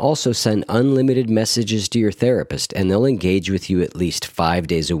Talkspace, you can also send unlimited messages to your therapist, and they'll engage with you at least 5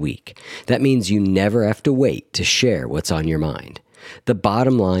 days a week. That means you never have to wait to share what's on your mind. The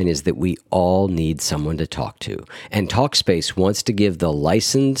bottom line is that we all need someone to talk to, and Talkspace wants to give the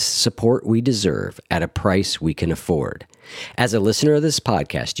licensed support we deserve at a price we can afford. As a listener of this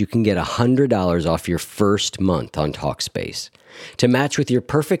podcast, you can get $100 off your first month on Talkspace. To match with your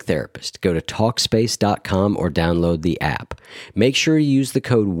perfect therapist, go to Talkspace.com or download the app. Make sure you use the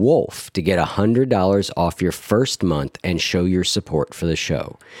code WOLF to get $100 off your first month and show your support for the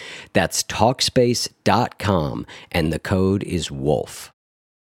show. That's Talkspace.com, and the code is WOLF.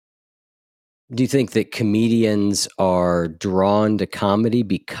 Do you think that comedians are drawn to comedy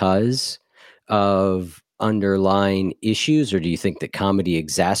because of underlying issues, or do you think that comedy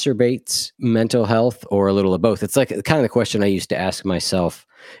exacerbates mental health, or a little of both? It's like kind of the question I used to ask myself,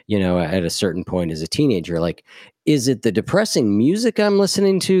 at a certain point as a teenager, like, is it the depressing music I'm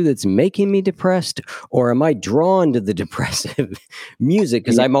listening to that's making me depressed, or am I drawn to the depressive music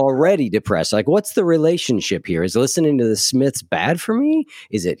because I'm already depressed? Like, what's the relationship here? Is listening to the Smiths bad for me?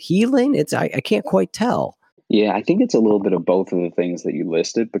 Is it healing? I can't quite tell. Yeah, I think it's a little bit of both of the things that you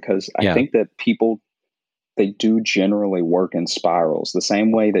listed, because I think that people, they do generally work in spirals. The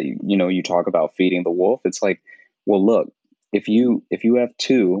same way that you talk about feeding the wolf. It's like, well, look, if you have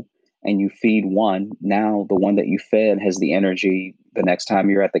two and you feed one, now the one that you fed has the energy the next time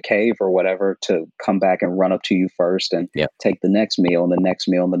you're at the cave or whatever to come back and run up to you first and take the next meal and the next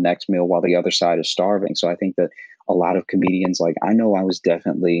meal and the next meal while the other side is starving. So I think that a lot of comedians, like, I know I was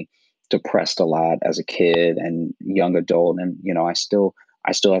definitely depressed a lot as a kid and young adult, and I still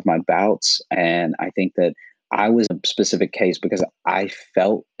have my bouts. And I think that I was a specific case because I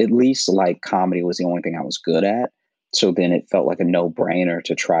felt at least like comedy was the only thing I was good at. So then it felt like a no-brainer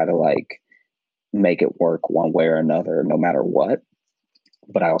to try to like make it work one way or another, no matter what.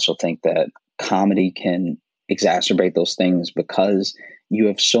 But I also think that comedy can exacerbate those things because you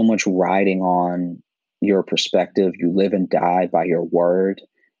have so much riding on your perspective. You live and die by your word.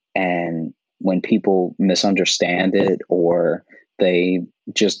 And when people misunderstand it or they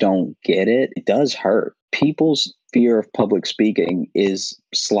just don't get it, it does hurt. People's fear of public speaking is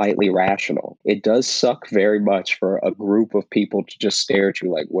slightly rational. It does suck very much for a group of people to just stare at you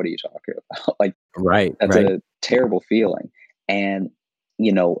like, what are you talking about? Like, that's a terrible feeling. And,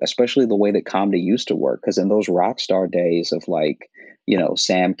 especially the way that comedy used to work, because in those rock star days of like,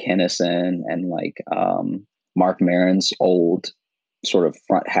 Sam Kinison and like Mark Maron's old sort of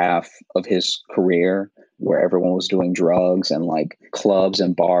front half of his career, where everyone was doing drugs and like clubs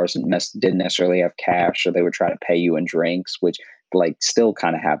and bars and didn't necessarily have cash, so they would try to pay you in drinks, which like still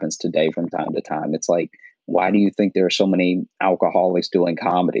kind of happens today from time to time. It's like, why do you think there are so many alcoholics doing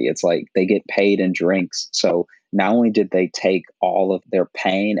comedy? It's like they get paid in drinks. So not only did they take all of their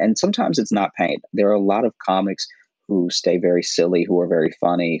pain, and sometimes it's not pain. There are a lot of comics who stay very silly, who are very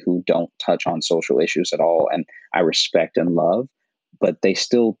funny, who don't touch on social issues at all. And I respect and love, but they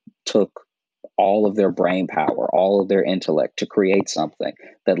still took all of their brain power, all of their intellect to create something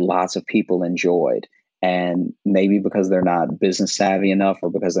that lots of people enjoyed. And maybe because they're not business savvy enough, or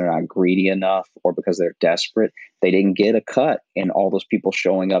because they're not greedy enough, or because they're desperate, they didn't get a cut in all those people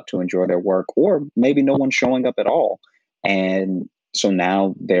showing up to enjoy their work, or maybe no one showing up at all. And so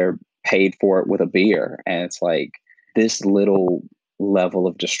now they're paid for it with a beer. And it's like, this little level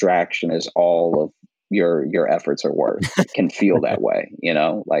of distraction is all of your efforts are worth. Can feel that way,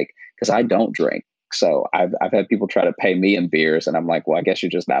 like, because I don't drink. So I've had people try to pay me in beers, and I'm like, well, I guess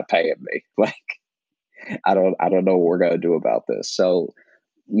you're just not paying me. Like, I don't know what we're going to do about this. So,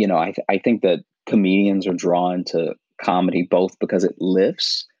 I think that comedians are drawn to comedy both because it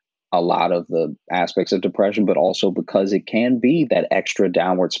lifts a lot of the aspects of depression, but also because it can be that extra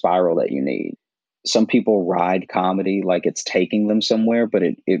downward spiral that you need. Some people ride comedy like it's taking them somewhere, but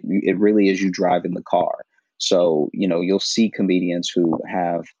it really is you driving the car. So, you'll see comedians who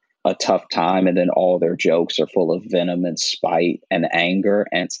have a tough time, and then all their jokes are full of venom and spite and anger.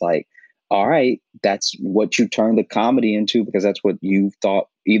 And it's like, all right, that's what you turn the comedy into, because that's what you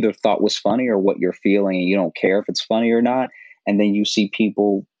either thought was funny, or what you're feeling, and you don't care if it's funny or not. And then you see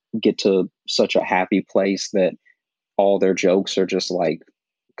people get to such a happy place that all their jokes are just like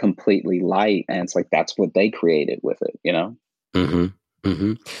completely light. And it's like, that's what they created with it. Mm-hmm.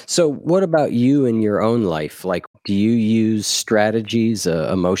 Mm-hmm. So what about you in your own life? Like, do you use strategies,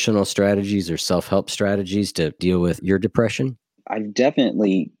 emotional strategies or self-help strategies to deal with your depression? I've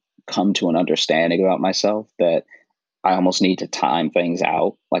definitely come to an understanding about myself that I almost need to time things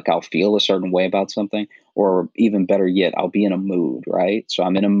out. Like, I'll feel a certain way about something, or even better yet, I'll be in a mood, right? So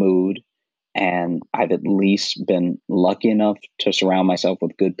I'm in a mood, and I've at least been lucky enough to surround myself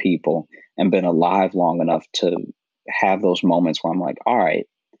with good people, and been alive long enough to have those moments where I'm like, all right,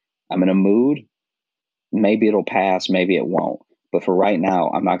 I'm in a mood. Maybe it'll pass, maybe it won't. But for right now,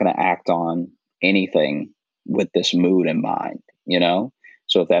 I'm not going to act on anything with this mood in mind.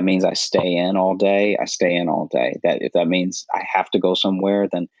 So if that means I stay in all day, I stay in all day. That if that means I have to go somewhere,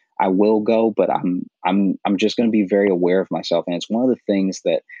 then I will go. But I'm just going to be very aware of myself. And it's one of the things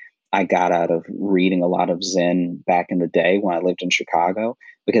that I got out of reading a lot of Zen back in the day when I lived in Chicago,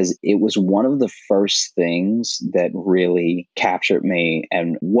 because it was one of the first things that really captured me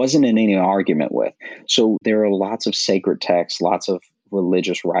and wasn't in any argument with. So there are lots of sacred texts, lots of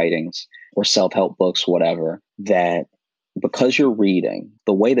religious writings or self-help books, whatever, that because you're reading,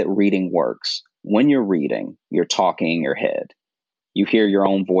 the way that reading works, when you're reading, you're talking in your head. You hear your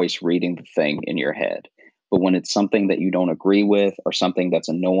own voice reading the thing in your head. But when it's something that you don't agree with, or something that's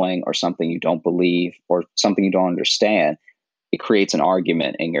annoying, or something you don't believe, or something you don't understand, it creates an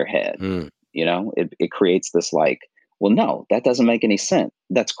argument in your head. It creates this like, well, no, that doesn't make any sense.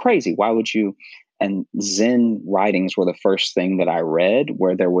 That's crazy. Why would you? And Zen writings were the first thing that I read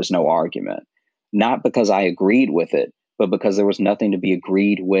where there was no argument, not because I agreed with it, but because there was nothing to be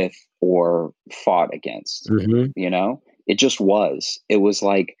agreed with or fought against. Mm-hmm. It just was. It was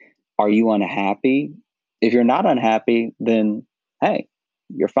like, are you unhappy? If you're not unhappy, then hey,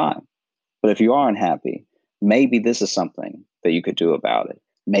 you're fine. But if you are unhappy, maybe this is something that you could do about it.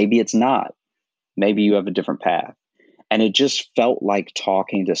 Maybe it's not. Maybe you have a different path. And it just felt like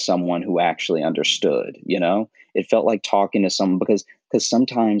talking to someone who actually understood. It felt like talking to someone, because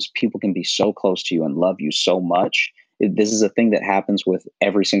sometimes people can be so close to you and love you so much. This is a thing that happens with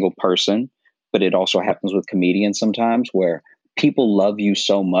every single person, but it also happens with comedians sometimes, where people love you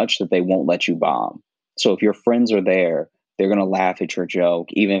so much that they won't let you bomb. So if your friends are there, they're going to laugh at your joke,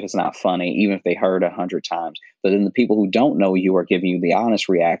 even if it's not funny, even if they heard 100 times. But then the people who don't know you are giving you the honest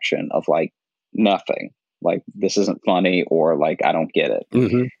reaction of like, nothing, like, this isn't funny, or like, I don't get it.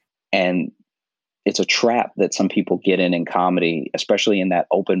 Mm-hmm. And it's a trap that some people get in comedy, especially in that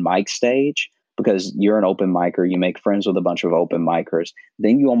open mic stage, because you're an open micer, you make friends with a bunch of open micers,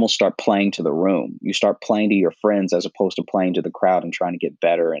 then you almost start playing to the room. You start playing to your friends as opposed to playing to the crowd and trying to get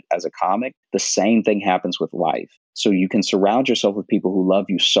better as a comic. The same thing happens with life. So you can surround yourself with people who love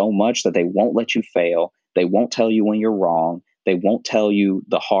you so much that they won't let you fail. They won't tell you when you're wrong. They won't tell you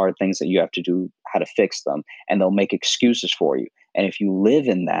the hard things that you have to do, how to fix them, and they'll make excuses for you. And if you live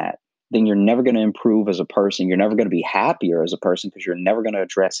in that, then you're never going to improve as a person. You're never going to be happier as a person, because you're never going to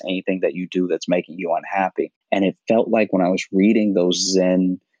address anything that you do that's making you unhappy. And it felt like when I was reading those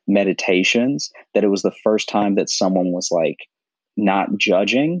Zen meditations, that it was the first time that someone was like not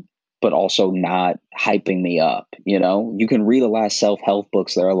judging, but also not hyping me up. You can read a lot of self-help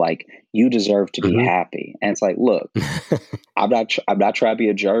books that are like, you deserve to be happy. And it's like, look, I'm not trying to be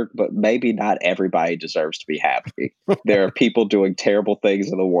a jerk, but maybe not everybody deserves to be happy. There are people doing terrible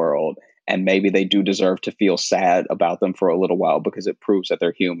things in the world, And maybe they do deserve to feel sad about them for a little while because it proves that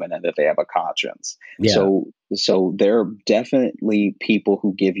they're human and that they have a conscience. Yeah. So there are definitely people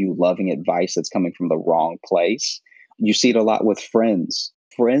who give you loving advice that's coming from the wrong place. You see it a lot with friends.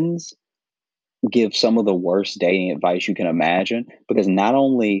 Friends give some of the worst dating advice you can imagine because not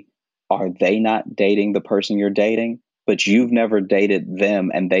only are they not dating the person you're dating, but you've never dated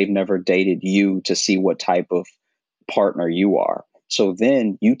them and they've never dated you to see what type of partner you are. So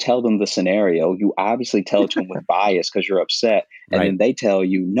then you tell them the scenario. You obviously tell it to them with bias because you're upset. And Right. then they tell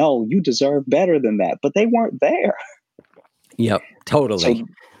you, no, you deserve better than that. But they weren't there. Yep. Totally.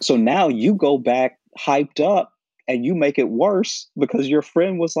 So now you go back hyped up and you make it worse because your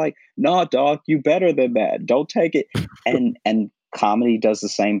friend was like, "No, dog, you better than that. Don't take it." And comedy does the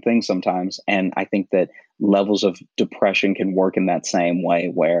same thing sometimes. And I think that levels of depression can work in that same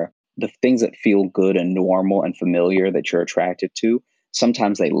way where the things that feel good and normal and familiar that you're attracted to,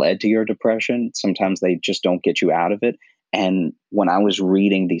 sometimes they led to your depression. Sometimes they just don't get you out of it. And when I was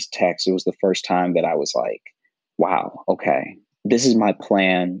reading these texts, it was the first time that I was like, wow, okay, this is my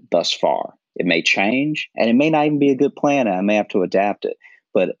plan thus far. It may change and it may not even be a good plan and I may have to adapt it.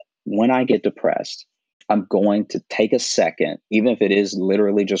 But when I get depressed, I'm going to take a second, even if it is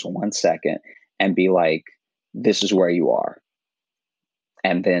literally just 1 second, and be like, this is where you are.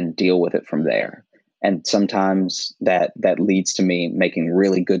 And then deal with it from there. And sometimes that leads to me making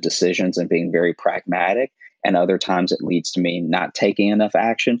really good decisions and being very pragmatic. And other times it leads to me not taking enough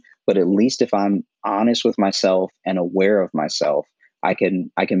action. But at least if I'm honest with myself and aware of myself, I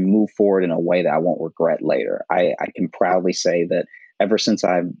can move forward in a way that I won't regret later. I can proudly say that ever since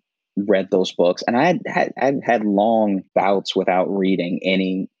I've read those books, and I had long bouts without reading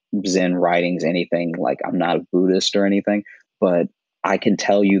any Zen writings, anything, like I'm not a Buddhist or anything, but I can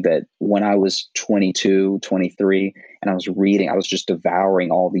tell you that when I was 22, 23, and I was reading, I was just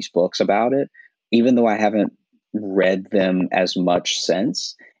devouring all these books about it. Even though I haven't read them as much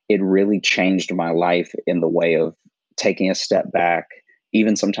since, it really changed my life in the way of taking a step back,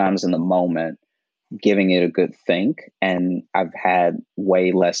 even sometimes in the moment, giving it a good think. And I've had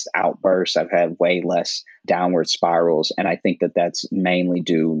way less outbursts. I've had way less downward spirals. And I think that that's mainly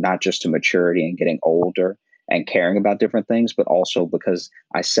due not just to maturity and getting older and caring about different things, but also because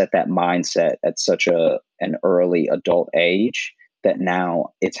I set that mindset at such an early adult age that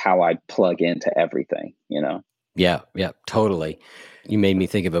now it's how I plug into everything, you know? Yeah, totally. You made me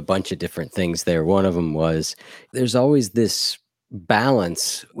think of a bunch of different things there. One of them was there's always this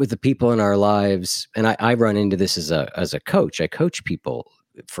balance with the people in our lives. And I run into this as a coach. I coach people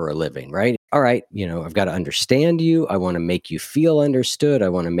for a living, right? All right, I've got to understand you. I want to make you feel understood. I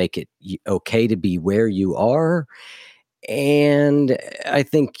want to make it okay to be where you are. And I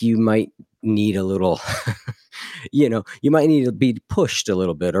think you might need a little, you might need to be pushed a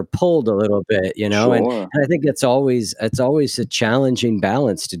little bit or pulled a little bit, Sure. and I think it's always a challenging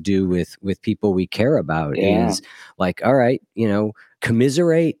balance to do with people we care about. Yeah. Is like, all right,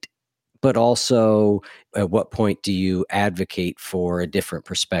 commiserate, but also at what point do you advocate for a different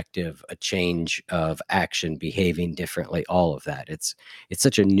perspective, a change of action, behaving differently, all of that. It's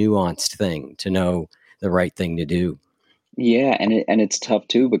such a nuanced thing to know the right thing to do. Yeah, and it's tough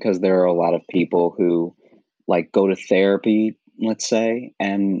too because there are a lot of people who like go to therapy, let's say,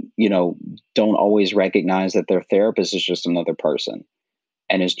 and don't always recognize that their therapist is just another person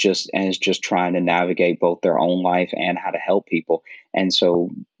and is just trying to navigate both their own life and how to help people. And so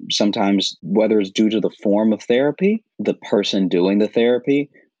sometimes whether it's due to the form of therapy, the person doing the therapy,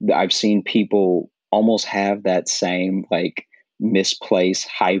 I've seen people almost have that same like misplaced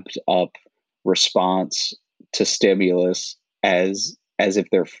hyped up response to stimulus as if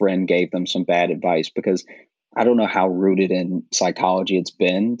their friend gave them some bad advice because I don't know how rooted in psychology it's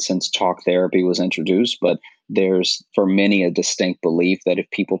been since talk therapy was introduced, but there's for many a distinct belief that if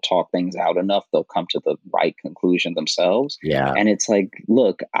people talk things out enough, they'll come to the right conclusion themselves. Yeah. And it's like,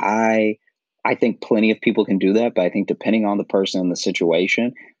 look, I think plenty of people can do that, but I think depending on the person and the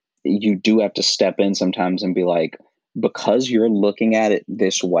situation, you do have to step in sometimes and be like, because you're looking at it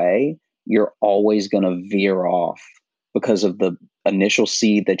this way, you're always going to veer off because of the initial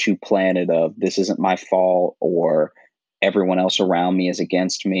seed that you planted of this isn't my fault or everyone else around me is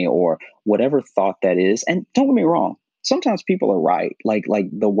against me or whatever thought that is. And don't get me wrong, sometimes people are right. Like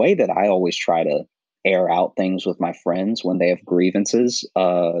the way that I always try to air out things with my friends when they have grievances,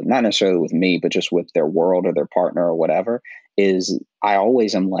 not necessarily with me, but just with their world or their partner or whatever, is I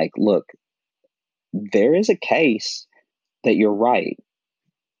always am like, look, there is a case that you're right.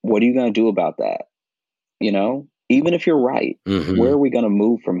 What are you going to do about that? Even if you're right, Mhm. where are we going to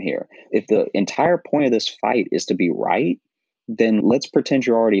move from here? If the entire point of this fight is to be right, then let's pretend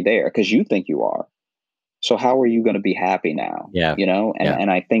you're already there because you think you are. So how are you going to be happy now? Yeah. You know, and Yeah.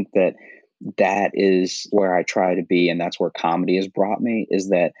 and I think that is where I try to be, and that's where comedy has brought me. Is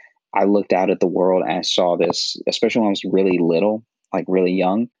that I looked out at the world and I saw this, especially when I was really little, like really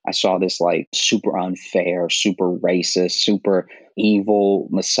young. I saw this like super unfair, super racist, super evil,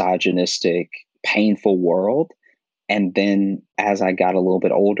 misogynistic, painful world. And then as I got a little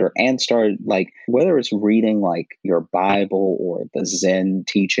bit older and started, like, whether it's reading like your Bible or the Zen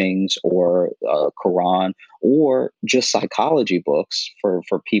teachings or Quran or just psychology books for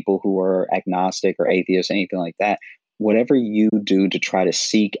people who are agnostic or atheists, anything like that, whatever you do to try to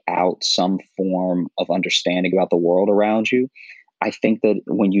seek out some form of understanding about the world around you, I think that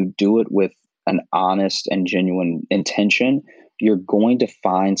when you do it with an honest and genuine intention, you're going to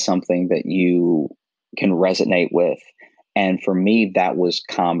find something that you can resonate with. And for me, that was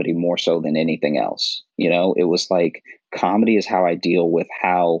comedy more so than anything else. You know, it was like comedy is how I deal with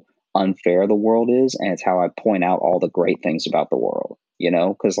how unfair the world is. And it's how I point out all the great things about the world, you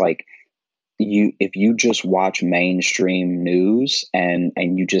know, because like if you just watch mainstream news and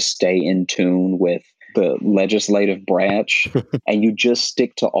you just stay in tune with the legislative branch and you just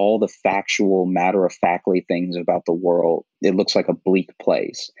stick to all the factual matter of factly things about the world, it looks like a bleak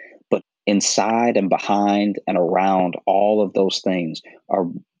place. But inside and behind and around all of those things are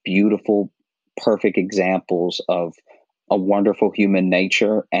beautiful, perfect examples of a wonderful human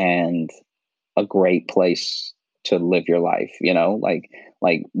nature and a great place to live your life. You know, like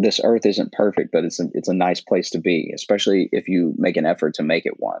this earth isn't perfect, but it's a nice place to be, especially if you make an effort to make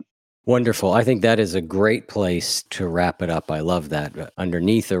it one. Wonderful. I think that is a great place to wrap it up. I love that.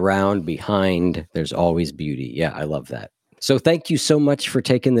 Underneath, around, behind, there's always beauty. Yeah, I love that. So thank you so much for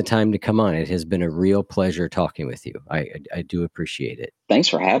taking the time to come on. It has been a real pleasure talking with you. I do appreciate it. Thanks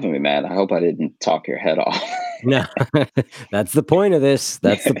for having me, man. I hope I didn't talk your head off. No, that's the point of this.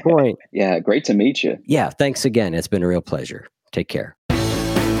 That's the point. Yeah, great to meet you. Yeah, thanks again. It's been a real pleasure. Take care.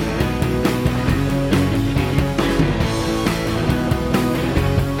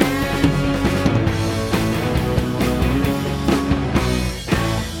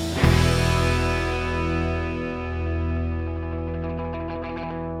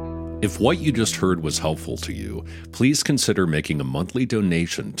 If what you just heard was helpful to you, please consider making a monthly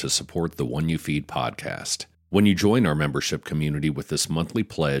donation to support the One You Feed podcast. When you join our membership community with this monthly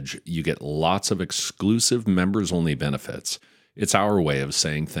pledge, you get lots of exclusive members-only benefits. It's our way of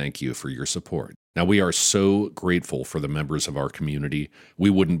saying thank you for your support. Now, we are so grateful for the members of our community. We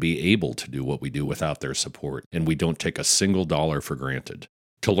wouldn't be able to do what we do without their support, and we don't take a single dollar for granted.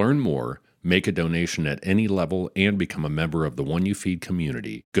 To learn more, make a donation at any level, and become a member of the One You Feed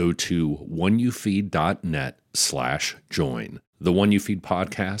community, go to oneyoufeed.net/join. The One You Feed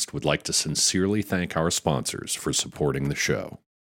podcast would like to sincerely thank our sponsors for supporting the show.